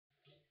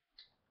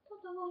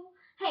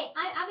Hey,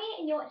 I'm Abby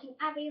and you're watching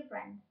Abby and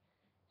Friends.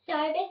 So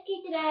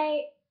basically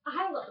today, I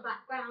haven't got the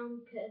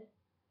background because,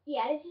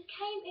 yeah, this just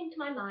came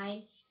into my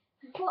mind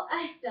before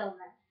I film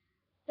it.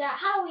 So at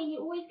Halloween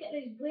you always get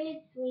those weird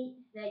sweets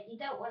that you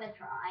don't want to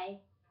try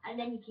and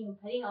then you keep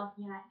putting off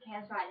and you're like, okay,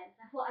 I'll try them.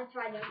 So I thought I'd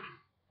try them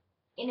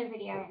in a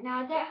video.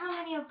 Now I don't know how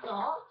many I've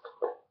got,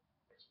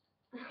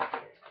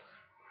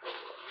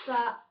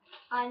 but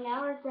I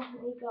know I've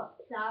definitely got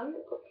some.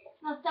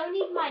 Now some of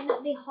these might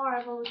not be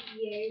horrible to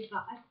you,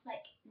 but I've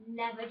like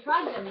never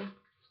tried them.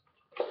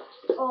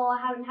 Or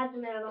haven't had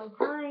them in a long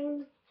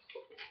time.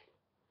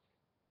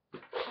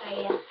 So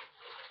yeah.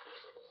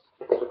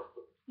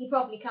 You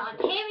probably can't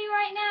hear me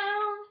right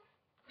now.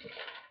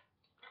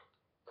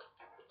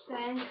 So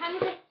I'm kind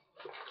of just,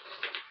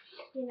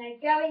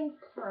 going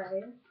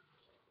through.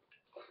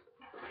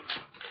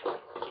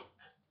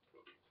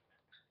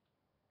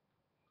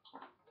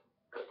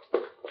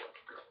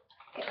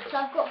 Okay, so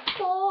I've got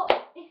 4,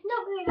 it's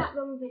not really that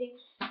long video.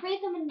 3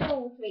 of them are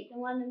normal sweets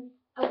and 1 of them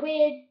are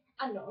weird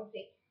and normal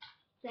sweets.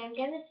 So I'm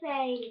going to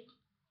say,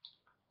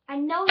 I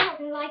know I'm not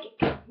going to like it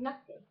because it's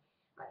nutty.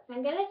 Right, so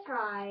I'm going to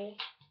try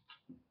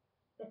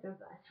this one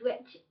first,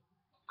 which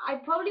I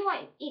probably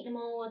won't eat them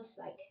all, just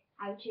like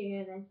have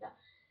tuna and stuff.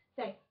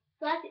 So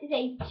first is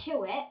a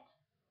chew it.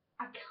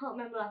 I can't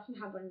remember last time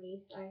I had one of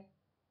these, so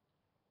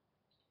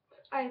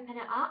open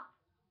it up.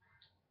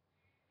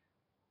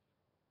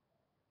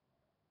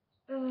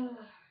 Ugh.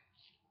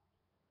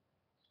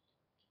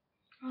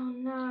 Oh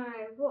no,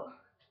 what?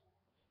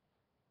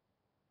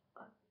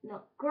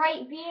 Not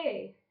great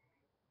view.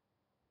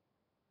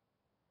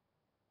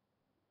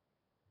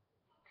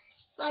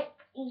 It's like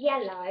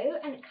yellow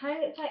and it kind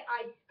of looks like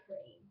ice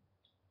cream.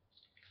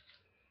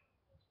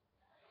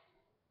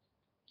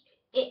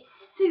 It's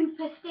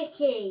super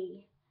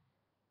sticky.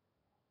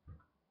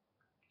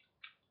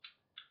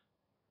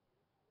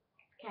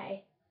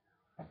 Okay,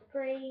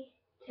 3,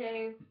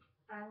 2,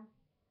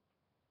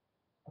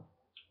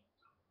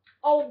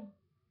 oh,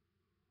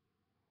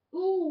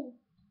 ooh,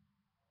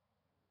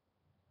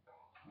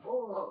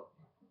 oh,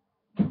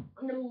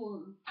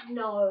 no,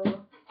 no.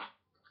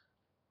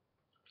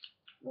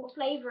 What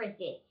flavour is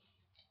this?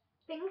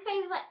 I think the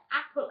flavour is like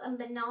apple and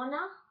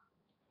banana.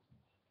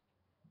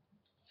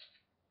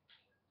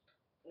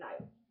 No.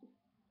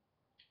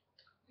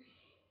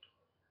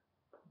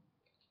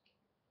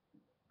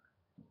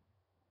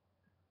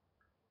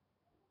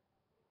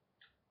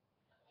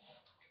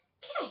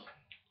 Okay.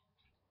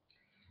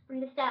 I'm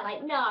just there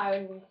like, no,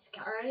 and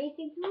currently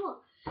think more.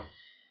 As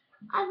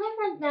my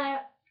friends know,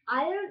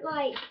 I don't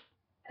like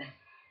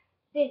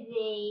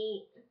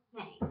fizzy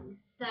things.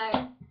 So,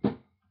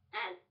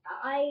 and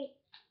I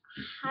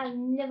have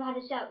never had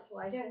a sherbet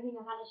before. I don't think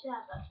I've had a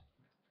sherbet.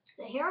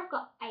 So here I've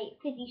got a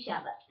fizzy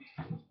sherbet.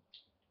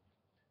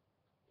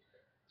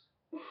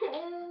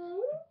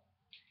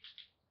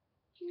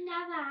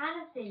 Never had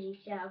a fizzy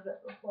sherbet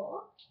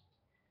before.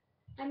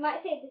 I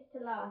might save this to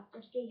last to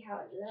see how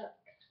it looks.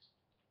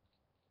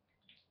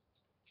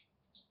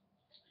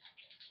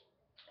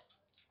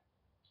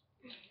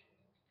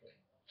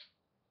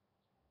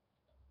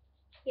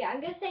 Yeah,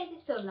 I'm going to save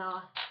this till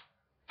last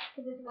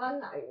because it's one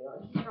that I really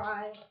want to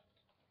try.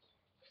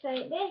 So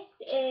this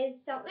is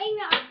something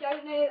that I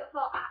don't know if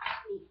I'll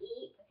actually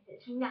eat because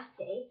it's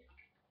nutty.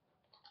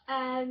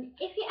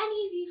 If you're any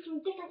of you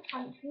from different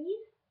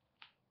countries,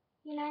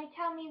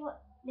 tell me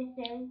what this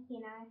is,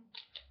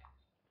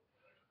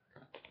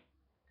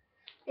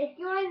 If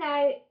you want to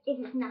know if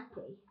it's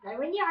nutty, so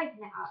when you open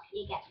it up,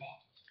 you get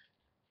this.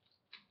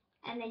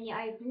 And then you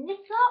open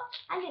this up,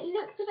 and it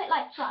looks a bit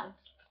like fudge.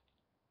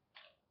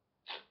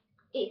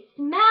 It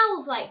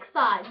smells like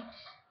fudge.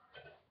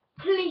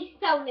 Please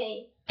tell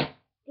me.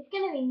 It's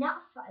going to be nut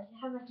fudge. It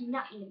has like a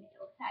nut in the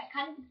middle, so it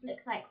kind of just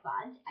looks like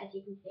fudge, as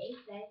you can see.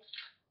 So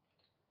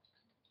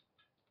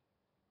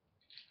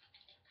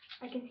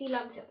I can see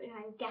lumps of it, and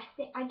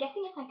I'm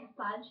guessing it's like a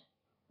fudge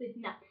with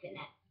nuts in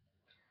it.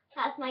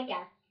 That's my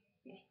guess.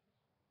 Okay.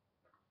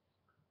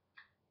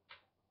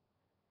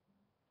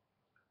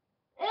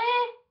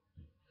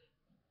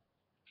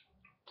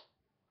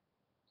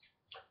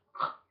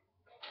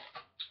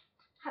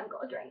 Haven't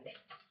got a drink.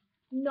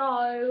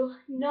 No,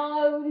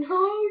 no,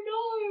 no,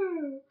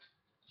 no.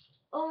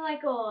 Oh my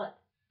god.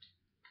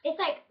 It's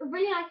like a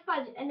really nice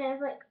fudge and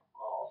there's like,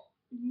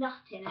 nut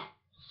in it.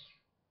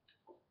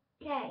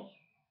 Okay.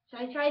 So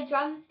I tried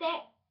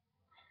drumstick.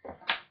 Is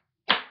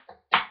that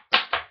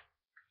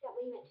what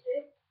you meant to do?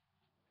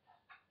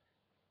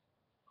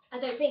 I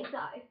don't think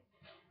so.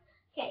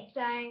 Okay,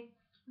 so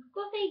I've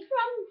got a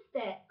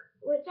drumstick,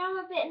 which I'm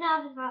a bit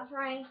nervous about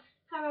trying.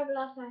 Can't remember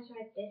last time I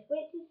tried this,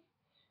 which is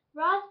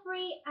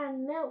raspberry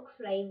and milk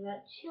flavour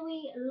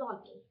chewy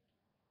lolly.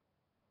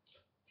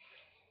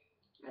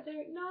 I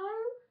don't know.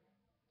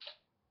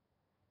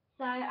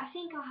 So I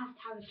think I'll have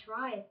to have a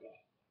try of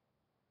this.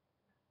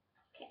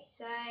 Okay,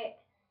 so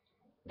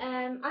I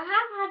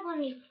have had one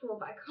of these before,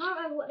 but I can't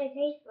remember what they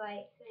taste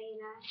like.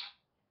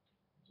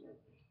 So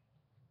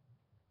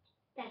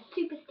they're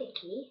super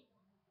sticky.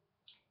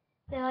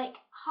 They're like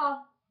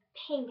half.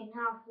 pink and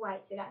half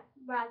white, so that's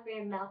raspberry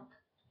and milk.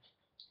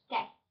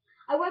 Okay,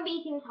 I won't be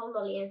eating this whole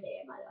lolly in this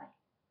video, by the way.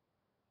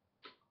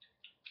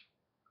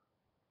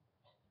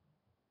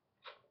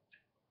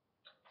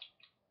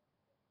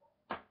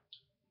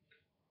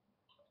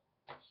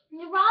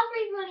 The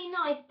raspberry's really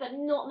nice, but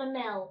not the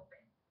milk.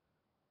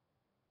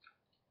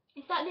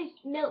 It's like those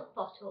milk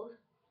bottles.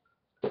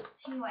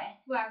 Anyway, I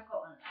swear I've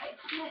got one of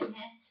those.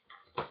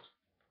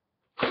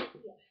 Look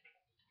here.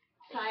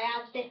 So I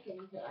add this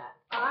into it.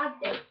 I'll add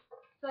this.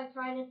 So I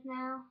try this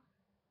now.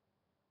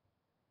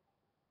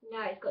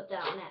 No, it's got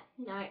dirt on it.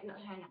 No,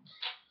 not trying it.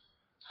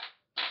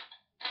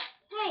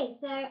 Okay,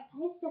 so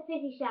this is a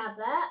fizzy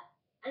sherbet.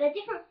 And they're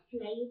different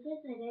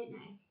flavours, I don't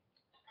know.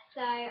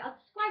 So I'll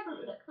describe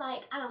what it looks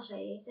like and I'll show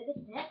you. So this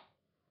is it.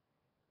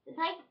 It's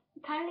like,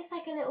 kind of looks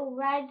like a little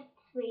red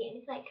sweet and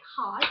it's like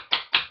hard.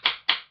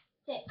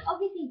 So it's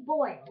obviously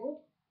boiled.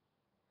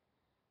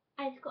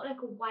 And it's got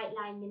like a white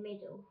line in the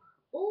middle.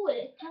 Oh,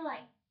 it's kind of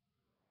like,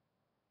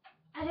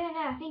 I don't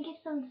know, I think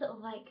it's some sort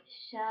of like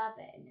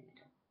sherbet in the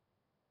middle.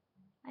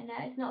 I know,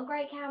 it's not a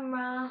great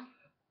camera.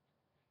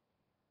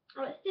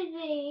 Oh, it's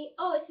fizzy.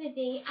 Oh, it's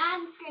fizzy.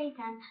 And screen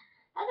time.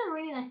 That's a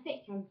really nice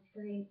picture on the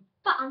screen.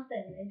 But I'm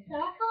filming, so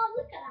I can't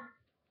look at that.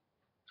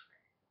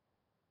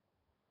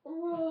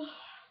 Oh.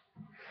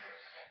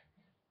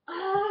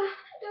 I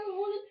don't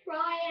want to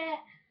try it.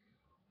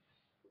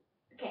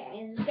 Okay,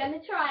 I'm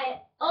gonna try it.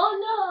 Oh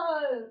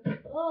no!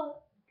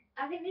 Oh,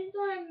 I think this is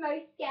what I'm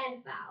most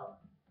scared about.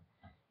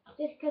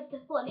 Just because the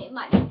thought it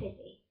might be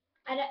fizzy.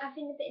 I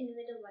think the bit in the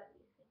middle might be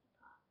the fizzy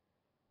part.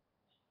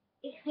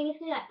 I think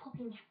it's gonna be like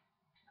popping out.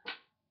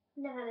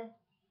 Never had it.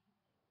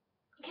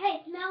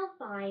 Okay, it smells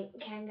fine.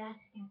 Okay, I'm gonna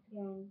have to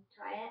go and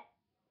try it.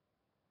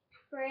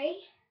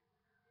 3.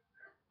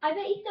 I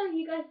bet you some of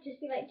you guys would just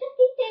be like, just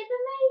eat it, it's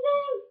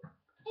amazing!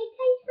 It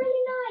tastes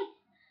really nice!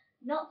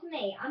 Not to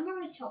me, I'm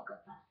more of a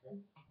chocolate person.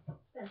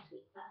 A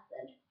sweet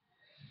person.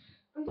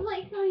 I'm just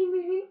like slowly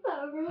moving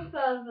further and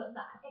further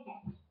back.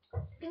 Okay.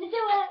 Gonna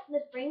do it.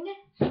 Let's bring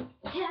this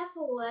chair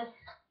forward.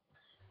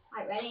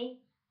 Right, ready?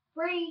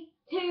 3,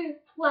 2,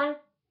 1.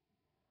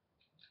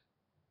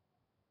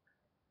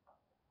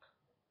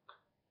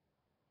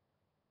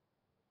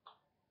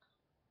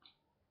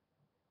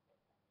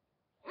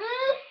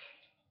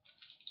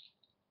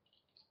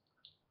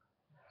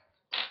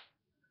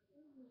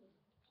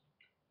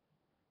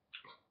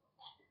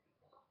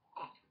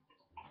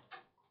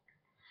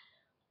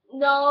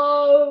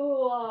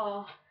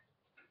 No.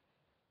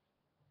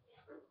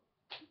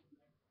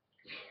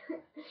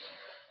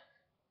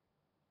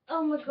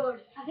 Oh my god.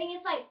 I think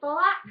it's like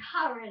black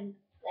currant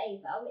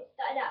flavour, which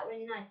started out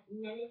really nice,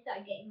 and then it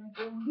started getting like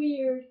a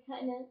weird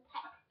kind of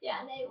texture,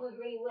 and then it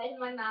went really weird in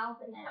my mouth,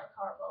 and then it was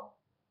horrible.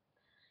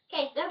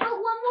 Okay, so I've got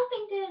one more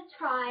thing to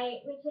try,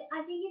 which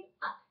I think is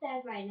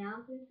upstairs right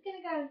now, so I'm just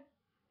gonna go and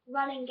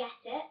run and get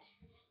it.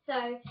 So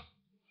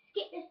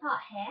skip this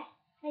part here,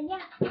 and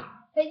yeah,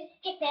 so just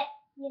skip it,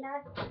 you know.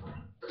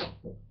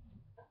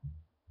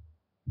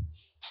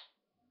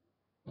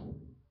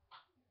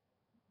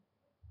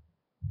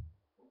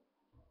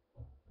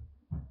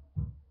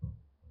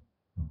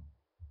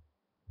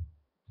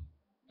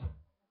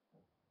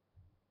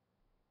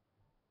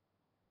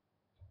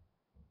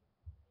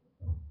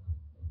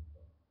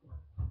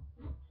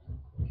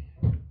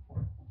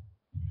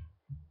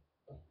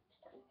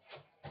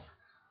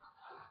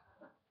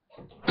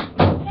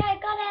 Okay, I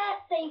got it.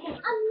 So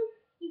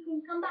you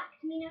can come back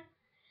to me now.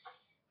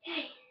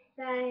 Okay,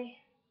 so I'm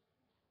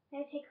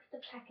gonna take off the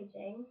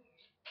packaging.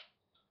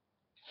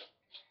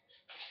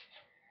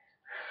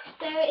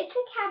 So it's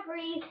a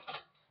Cadbury's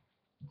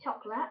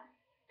chocolate.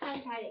 I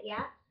haven't tried it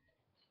yet.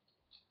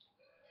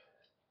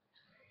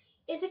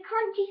 It's a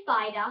crunchy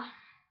spider.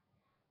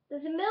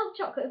 There's a milk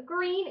chocolate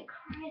green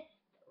crisp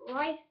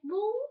rice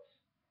balls.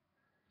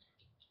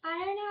 I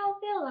don't know how I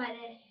feel like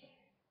this.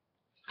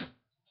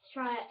 Let's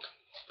try it.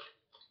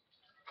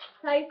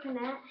 Let's open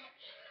it.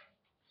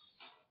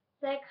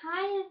 So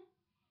kind of,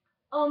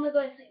 oh my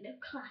god, it's like the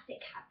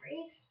classic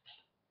Cadbury's.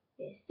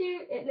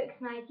 It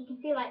looks nice. You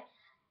can see like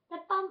the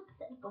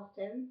bumps at the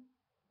bottom.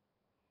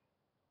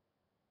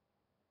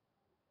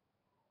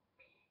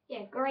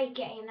 Yeah, great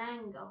getting an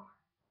angle.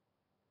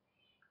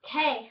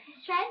 Okay,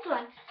 let's try this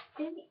one.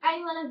 This is the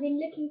only one I've been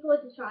looking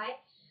forward to try.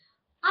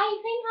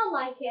 I think I'll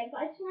like it,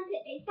 but I just wanted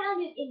it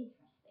sounded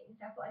interesting,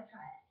 so I thought I'd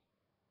try it.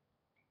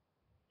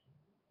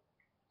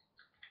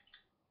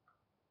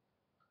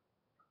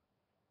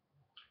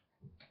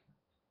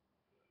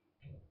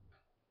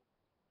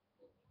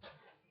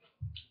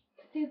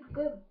 Super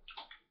good.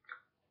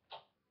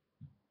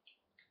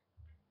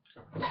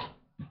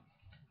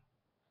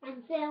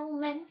 I'm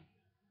filming.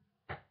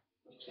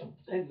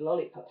 Those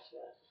lollipops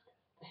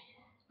first.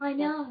 I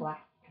know.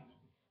 Black.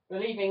 We're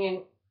leaving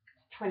in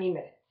 20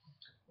 minutes.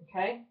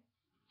 Okay?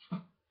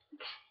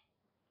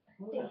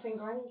 What's that thing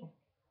grinding?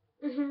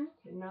 Mhm.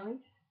 Is it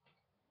nice?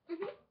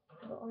 Mhm.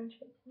 Got orange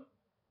bits in it?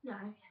 No,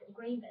 it's got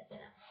green bits in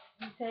it.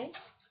 You say?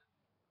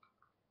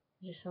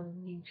 Just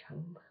on new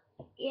chum.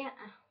 Yeah.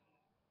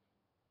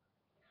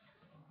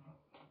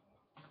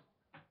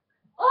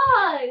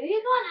 Oh,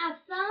 you can't have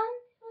some.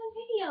 It's my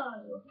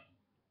video.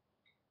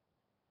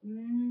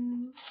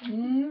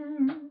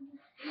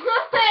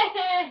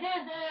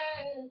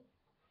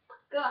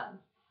 God.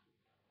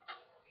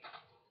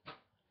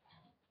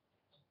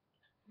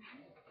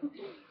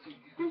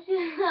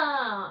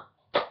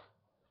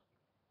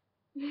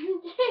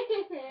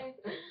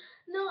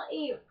 Not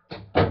you.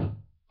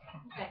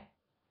 Okay.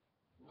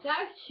 That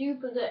was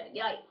super good.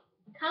 Like,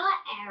 kind of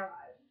like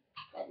Arrow,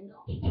 but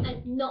not.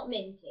 And not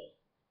minty.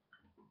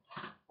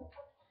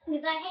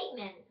 Because I hate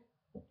mint.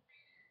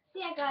 So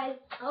yeah, guys.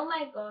 Oh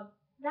my god.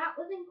 That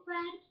was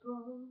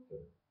incredible.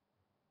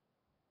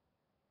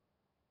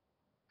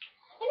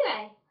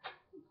 Anyway,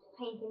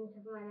 painting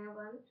everyone I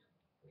want.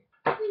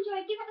 If you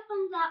enjoyed, give it a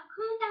thumbs up.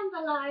 Comment down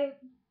below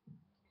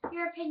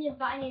your opinions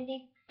about any of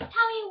these. Tell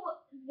me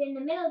what's in the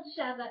middle of the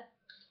sherbet.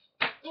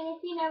 And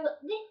if you know what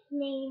this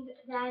means,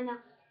 then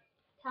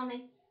tell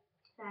me.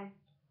 So,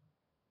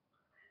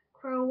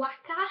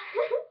 Croaca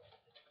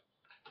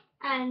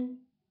and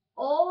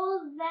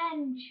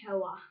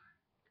Ozenchoa.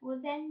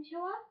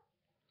 Ozenchoa?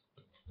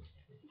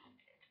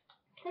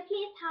 So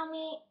please tell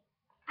me.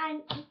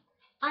 And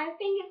I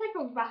think it's like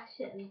a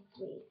Russian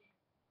sweet.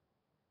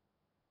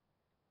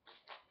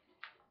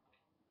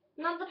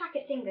 None of the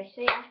packet's English,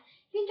 so yeah.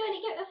 If you enjoyed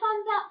it, give it a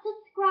thumbs up,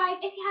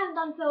 subscribe if you haven't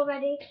done so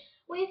already.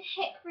 We've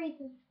hit 3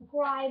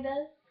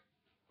 subscribers.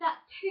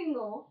 That's 2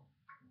 more.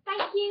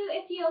 Thank you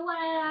if you're one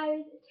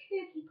of those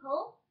 2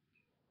 people.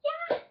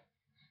 Yeah.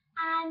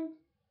 And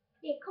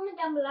yeah, comment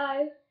down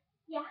below.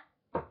 Yeah.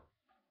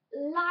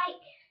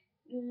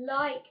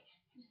 Like,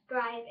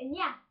 subscribe, and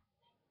yeah.